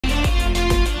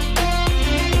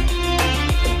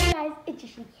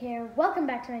here. Welcome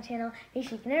back to my channel,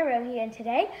 Nishika Narohi, and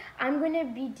today I'm going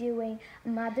to be doing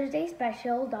Mother's Day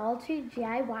special Dollar Tree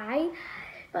DIY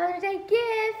Mother's Day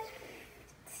gifts.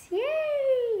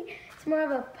 Yay! It's more of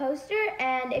a poster,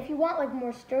 and if you want like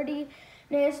more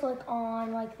sturdiness like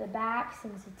on like the back,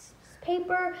 since it's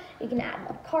paper, you can add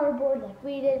like cardboard like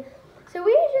we did. So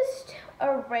we just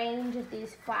arranged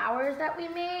these flowers that we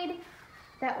made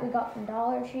that we got from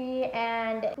Dollar Tree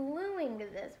and gluing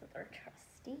this with our trusty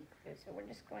glue. So we're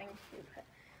just going to put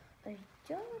a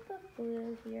dollop of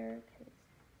glue here,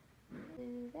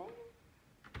 glue there.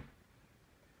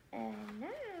 And now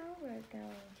we're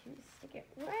going to stick it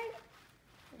right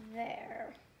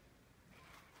there.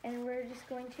 And we're just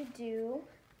going to do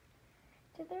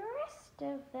to the rest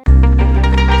of them.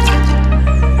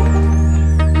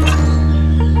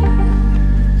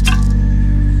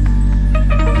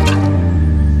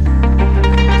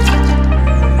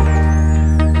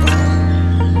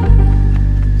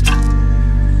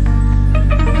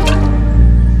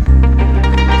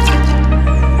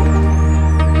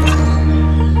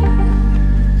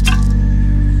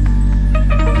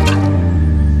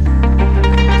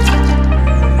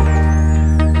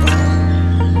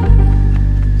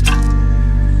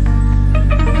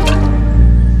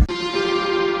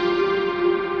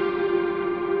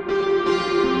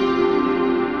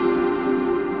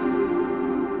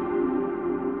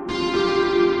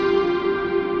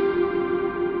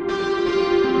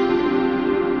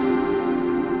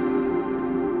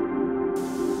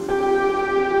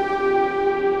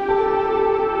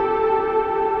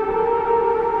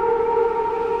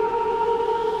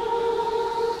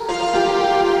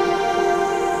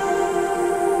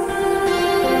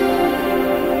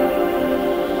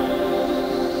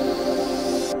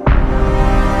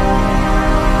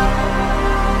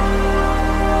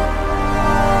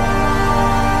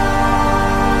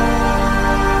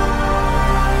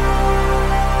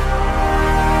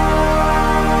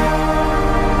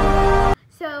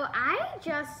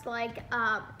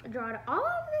 Drawed all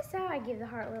of this out. I give the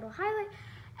heart a little highlight,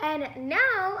 and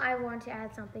now I want to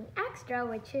add something extra,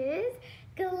 which is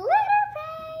glitter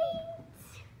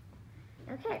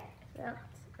paint. Okay, so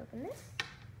let's open this.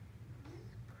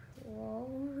 Whoa,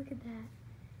 look at that,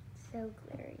 it's so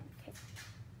glittery. Okay,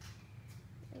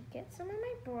 I get some on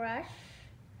my brush.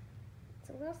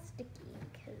 It's a little sticky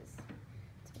because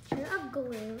it's a mixture of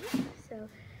glue. So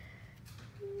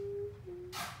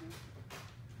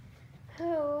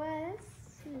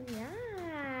nice.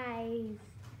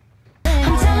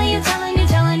 I'm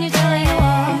telling you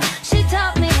all. She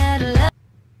taught me how to love.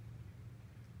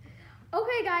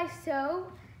 Okay guys,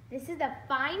 so this is the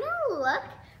final look.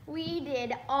 We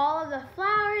did all of the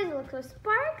flowers. It looks so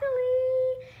sparkly.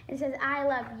 It says, "I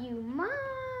love you, Mom."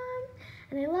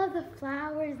 And I love the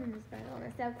flowers and the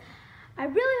sparkle. So I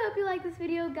really hope you like this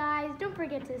video, guys. Don't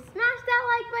forget to smash that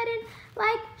like button,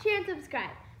 like, share, and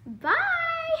subscribe. Bye!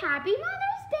 Happy Mother's Day!